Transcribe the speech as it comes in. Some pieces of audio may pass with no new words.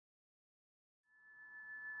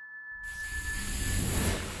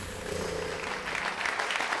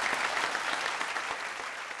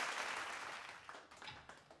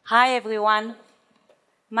Hi everyone,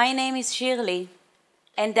 my name is Shirley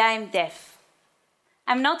and I am deaf.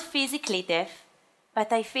 I'm not physically deaf,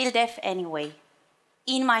 but I feel deaf anyway.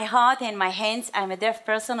 In my heart and my hands, I'm a deaf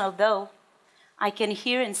person, although I can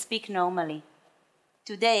hear and speak normally.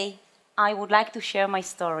 Today, I would like to share my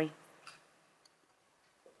story.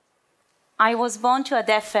 I was born to a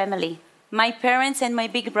deaf family. My parents and my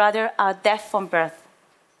big brother are deaf from birth.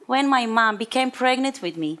 When my mom became pregnant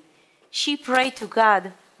with me, she prayed to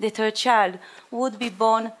God that her child would be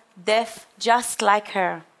born deaf just like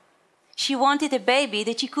her. She wanted a baby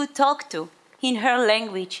that she could talk to in her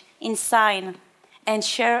language, in sign, and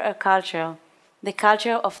share a culture, the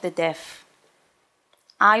culture of the deaf.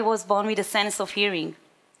 I was born with a sense of hearing.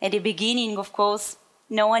 At the beginning, of course,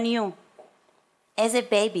 no one knew. As a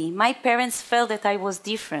baby, my parents felt that I was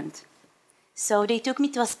different. So they took me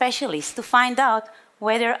to a specialist to find out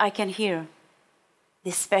whether I can hear. The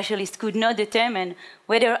specialist could not determine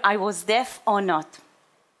whether I was deaf or not.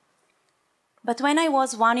 But when I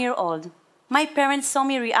was 1 year old, my parents saw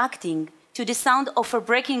me reacting to the sound of a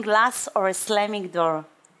breaking glass or a slamming door.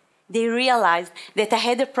 They realized that I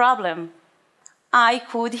had a problem. I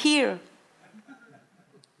could hear.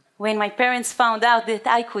 When my parents found out that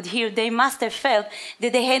I could hear, they must have felt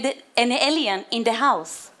that they had an alien in the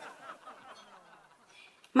house.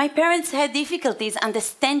 My parents had difficulties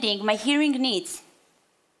understanding my hearing needs.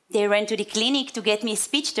 They ran to the clinic to get me a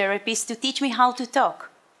speech therapist to teach me how to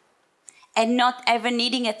talk. And not ever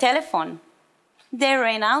needing a telephone, they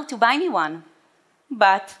ran out to buy me one.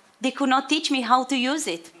 But they could not teach me how to use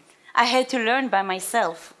it. I had to learn by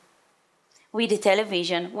myself. With the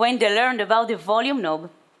television, when they learned about the volume knob,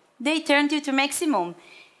 they turned it to maximum.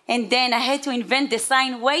 And then I had to invent the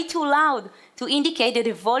sign way too loud to indicate that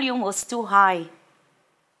the volume was too high.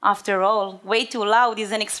 After all, way too loud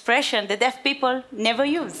is an expression that deaf people never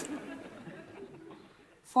use.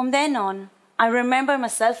 From then on, I remember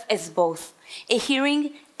myself as both a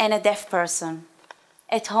hearing and a deaf person.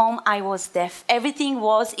 At home, I was deaf. Everything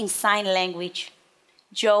was in sign language.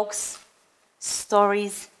 Jokes,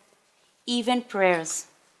 stories, even prayers.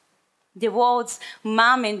 The words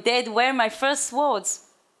Mom and Dad were my first words,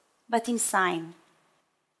 but in sign.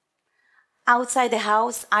 Outside the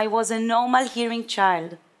house, I was a normal hearing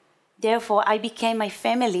child. Therefore, I became my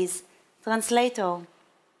family's translator.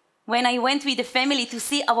 When I went with the family to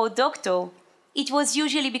see our doctor, it was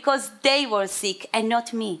usually because they were sick and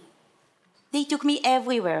not me. They took me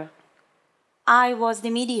everywhere. I was the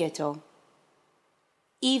mediator.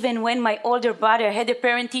 Even when my older brother had a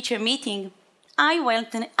parent-teacher meeting, I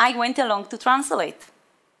went along to translate.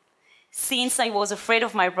 Since I was afraid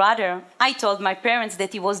of my brother, I told my parents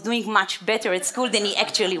that he was doing much better at school than he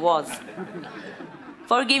actually was.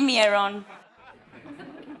 Forgive me, Aaron.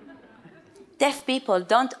 Deaf people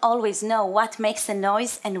don't always know what makes a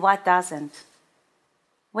noise and what doesn't.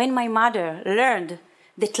 When my mother learned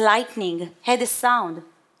that lightning had a sound,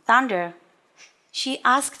 thunder, she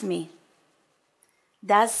asked me,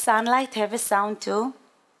 "Does sunlight have a sound too?"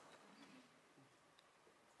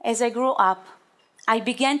 As I grew up, I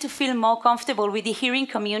began to feel more comfortable with the hearing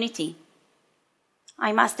community.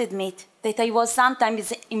 I must admit that I was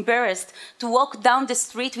sometimes embarrassed to walk down the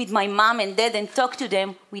street with my mom and dad and talk to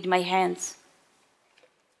them with my hands.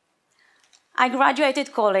 I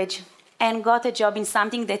graduated college and got a job in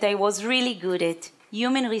something that I was really good at,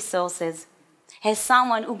 human resources. As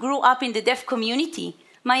someone who grew up in the deaf community,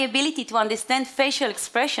 my ability to understand facial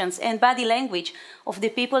expressions and body language of the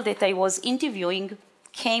people that I was interviewing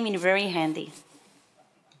came in very handy.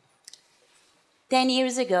 10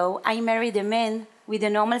 years ago, I married a man with a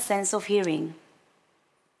normal sense of hearing.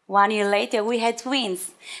 1 year later, we had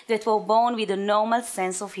twins that were born with a normal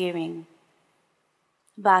sense of hearing.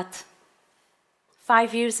 But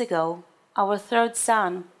 5 years ago, our third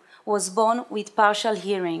son was born with partial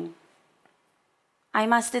hearing. I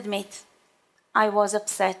must admit, I was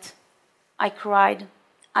upset. I cried.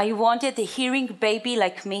 I wanted a hearing baby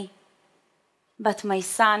like me. But my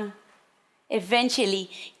son eventually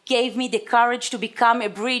gave me the courage to become a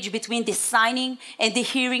bridge between the signing and the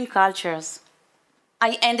hearing cultures.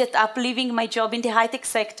 I ended up leaving my job in the high-tech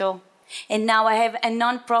sector, and now I have a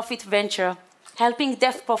non-profit venture helping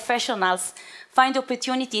deaf professionals find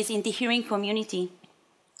opportunities in the hearing community.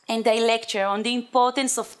 And I lecture on the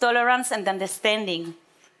importance of tolerance and understanding.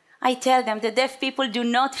 I tell them that deaf people do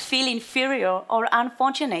not feel inferior or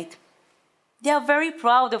unfortunate. They are very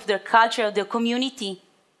proud of their culture, their community,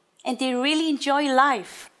 and they really enjoy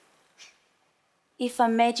life. If a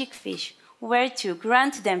magic fish were to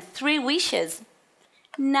grant them 3 wishes,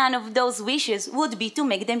 none of those wishes would be to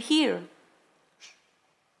make them hear.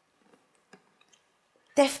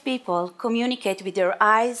 Deaf people communicate with their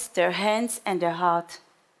eyes, their hands, and their heart.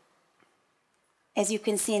 As you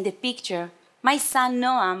can see in the picture, my son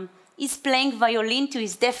Noam is playing violin to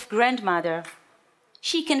his deaf grandmother.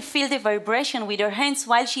 She can feel the vibration with her hands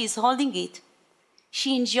while she is holding it.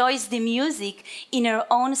 She enjoys the music in her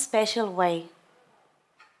own special way.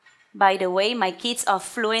 By the way, my kids are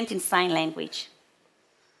fluent in sign language.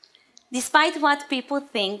 Despite what people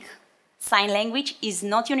think, sign language is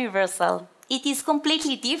not universal. It is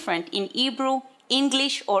completely different in Hebrew,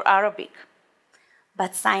 English, or Arabic.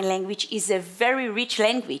 But sign language is a very rich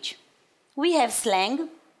language. We have slang,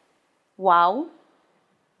 wow,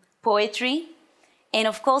 poetry, and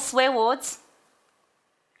of course swear words.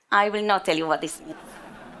 I will not tell you what this means.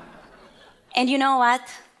 And you know what?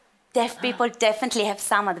 Deaf people definitely have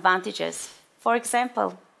some advantages. For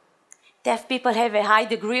example, deaf people have a high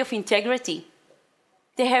degree of integrity.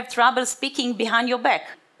 They have trouble speaking behind your back.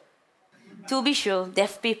 To be sure,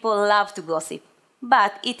 deaf people love to gossip,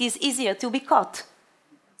 but it is easier to be caught.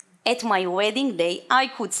 At my wedding day, I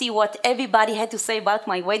could see what everybody had to say about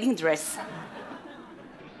my wedding dress.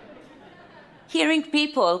 Hearing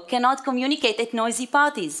people cannot communicate at noisy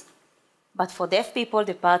parties, but for deaf people,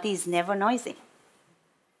 the party is never noisy.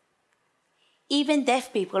 Even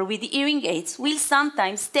deaf people with hearing aids will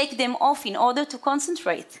sometimes take them off in order to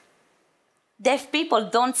concentrate. Deaf people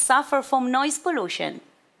don't suffer from noise pollution.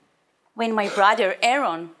 When my brother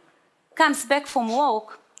Aaron comes back from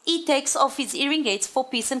work, he takes off his hearing aids for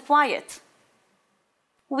peace and quiet.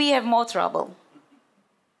 We have more trouble.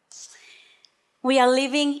 We are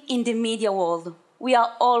living in the media world. We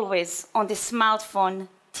are always on the smartphone,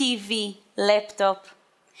 TV, laptop.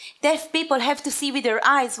 Deaf people have to see with their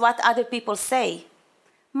eyes what other people say.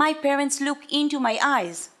 My parents look into my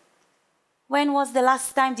eyes. When was the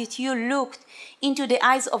last time that you looked into the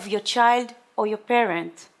eyes of your child or your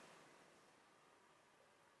parent?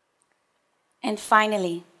 And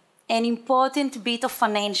finally, an important bit of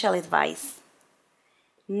financial advice.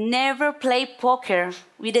 Never play poker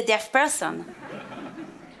with a deaf person.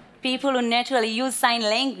 People who naturally use sign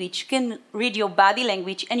language can read your body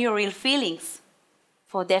language and your real feelings.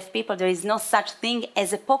 For deaf people, there is no such thing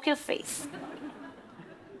as a poker face.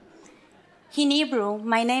 In Hebrew,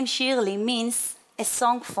 my name Shirley means a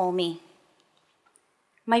song for me.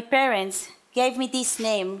 My parents gave me this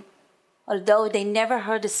name, although they never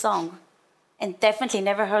heard the song, and definitely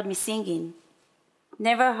never heard me singing,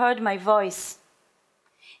 never heard my voice.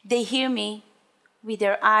 They hear me with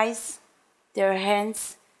their eyes, their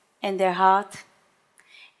hands, and their heart,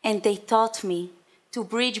 and they taught me to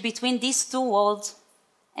bridge between these two worlds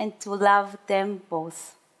and to love them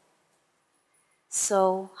both.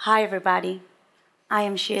 So, hi everybody, I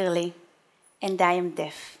am Shirley, and I am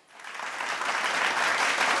deaf.